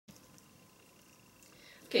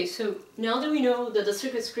Okay, so now that we know that the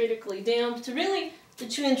circuit's critically damped, really the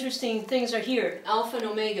two interesting things are here, alpha and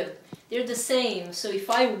omega. They're the same, so if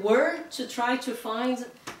I were to try to find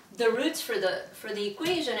the roots for the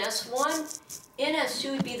equation, S1 and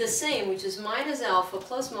S2 would be the same, which is minus alpha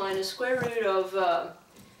plus minus square root of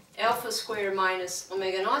alpha squared minus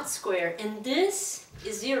omega naught squared, and this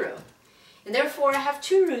is 0. And therefore I have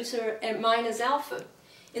two roots at minus alpha.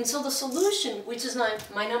 And so the solution, which is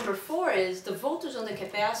my number 4, is the voltage on the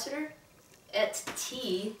capacitor at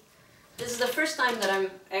T. This is the first time that I'm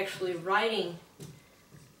actually writing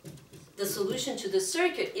the solution to the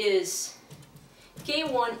circuit, is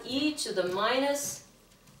K1e to the minus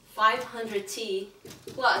 500t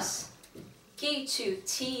plus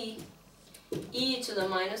K2t e to the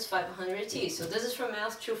minus 500t. So this is from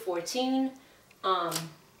Math 214.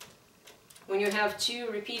 When you have two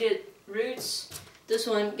repeated roots, this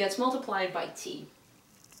one gets multiplied by t.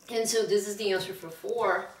 And so this is the answer for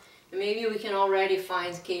 4. And maybe we can already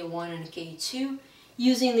find K1 and K2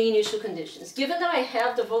 using the initial conditions. Given that I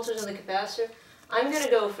have the voltage on the capacitor, I'm going to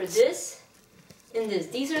go for this and this.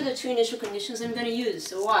 These are the two initial conditions I'm going to use.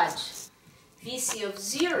 So watch. Vc of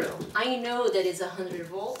 0, I know that it's 100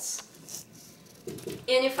 volts.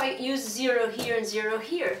 And if I use 0 here and 0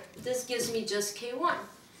 here, this gives me just K1.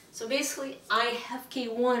 So basically, I have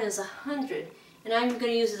K1 as 100. And I'm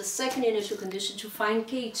going to use the second initial condition to find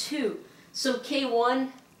K2. So K1,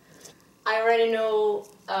 I already know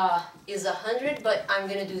is 100, but I'm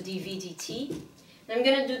going to do dV dt. And I'm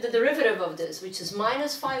going to do the derivative of this, which is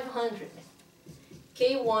minus 500.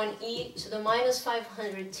 K1e to the minus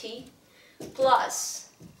 500t plus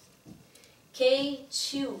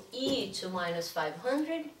K2e to minus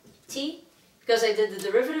 500t, because I did the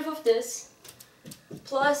derivative of this,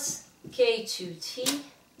 plus K2t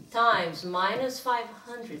times minus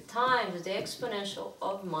 500 times the exponential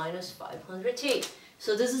of minus 500t.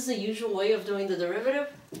 So this is the usual way of doing the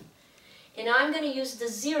derivative. And I'm going to use the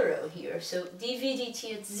 0 here. So dV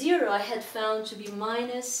dt at 0 I had found to be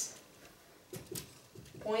minus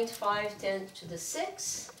 0.5 10 to the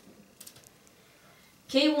 6.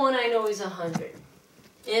 K1 I know is 100.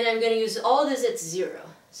 And I'm going to use all this at 0.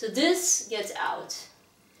 So this gets out.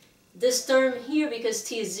 This term here, because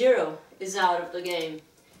t is 0, is out of the game.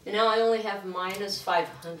 And now I only have minus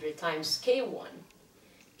 500 times K1.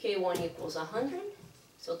 K1 equals 100,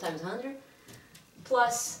 so times 100,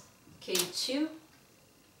 plus K2.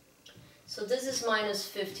 So this is minus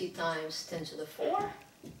 50 times 10 to the 4.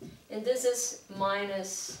 And this is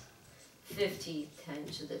minus 50 10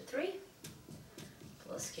 to the 3,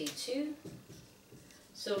 plus K2.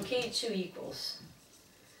 So K2 equals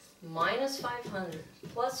minus 500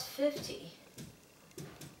 plus 50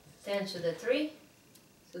 10 to the 3.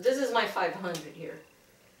 So this is my 500 here.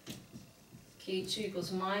 K2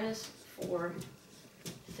 equals minus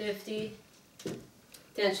 450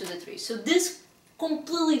 10 to the 3. So this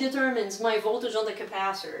completely determines my voltage on the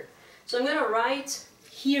capacitor. So I'm going to write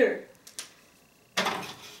here,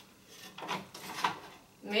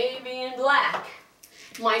 maybe in black,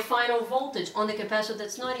 my final voltage on the capacitor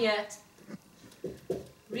that's not yet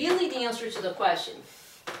really the answer to the question,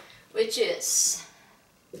 which is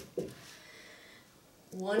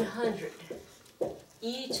 100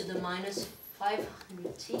 e to the minus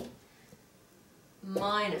 500t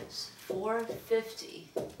minus 450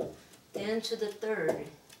 10 to the third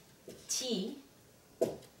t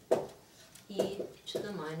e to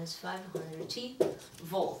the minus 500t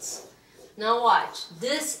volts. Now watch,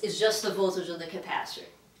 this is just the voltage of the capacitor.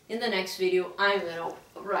 In the next video, I'm going to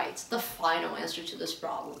write the final answer to this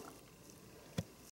problem.